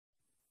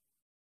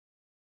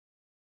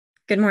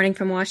Good morning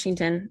from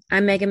Washington.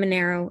 I'm Megan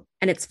Mineiro,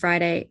 and it's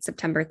Friday,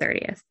 September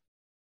 30th.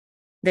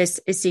 This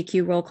is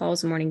CQ Roll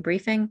Call's morning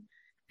briefing,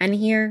 and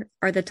here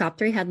are the top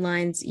three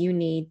headlines you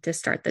need to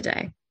start the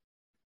day.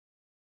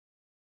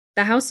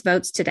 The House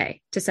votes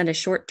today to send a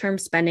short-term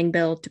spending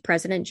bill to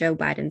President Joe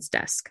Biden's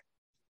desk.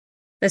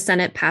 The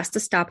Senate passed a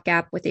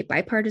stopgap with a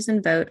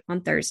bipartisan vote on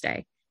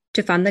Thursday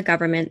to fund the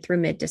government through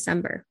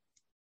mid-December.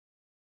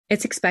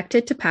 It's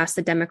expected to pass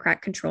the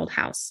Democrat-controlled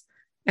House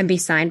and be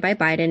signed by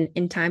Biden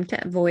in time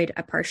to avoid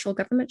a partial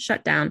government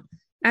shutdown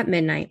at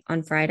midnight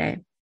on Friday.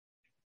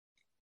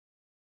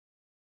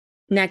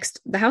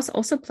 Next, the House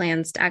also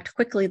plans to act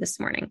quickly this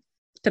morning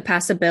to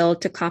pass a bill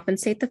to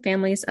compensate the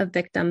families of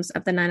victims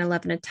of the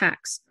 9/11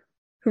 attacks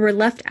who were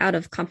left out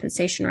of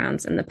compensation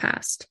rounds in the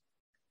past.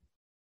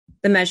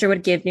 The measure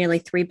would give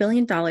nearly $3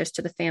 billion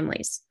to the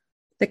families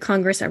that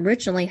Congress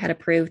originally had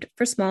approved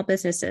for small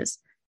businesses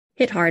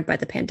hit hard by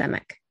the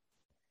pandemic.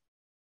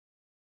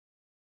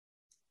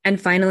 And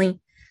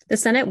finally, the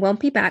Senate won't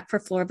be back for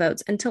floor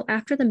votes until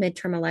after the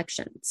midterm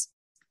elections.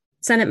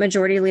 Senate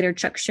Majority Leader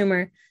Chuck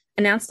Schumer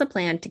announced a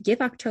plan to give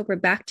October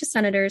back to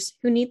senators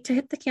who need to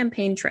hit the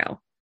campaign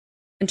trail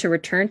and to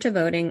return to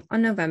voting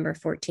on November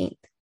 14th.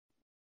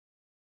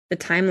 The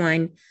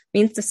timeline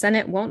means the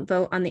Senate won't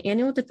vote on the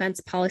annual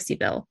defense policy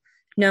bill,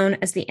 known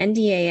as the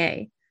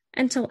NDAA,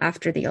 until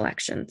after the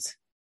elections.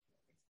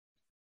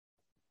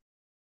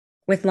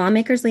 With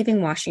lawmakers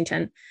leaving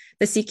Washington,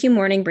 the CQ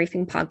Morning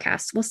Briefing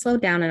podcast will slow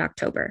down in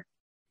October.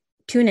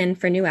 Tune in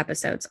for new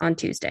episodes on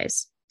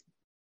Tuesdays.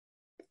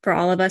 For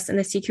all of us in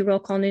the CQ Roll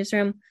Call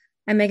newsroom,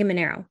 I'm Megan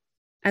Mineiro.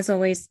 As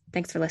always,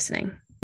 thanks for listening.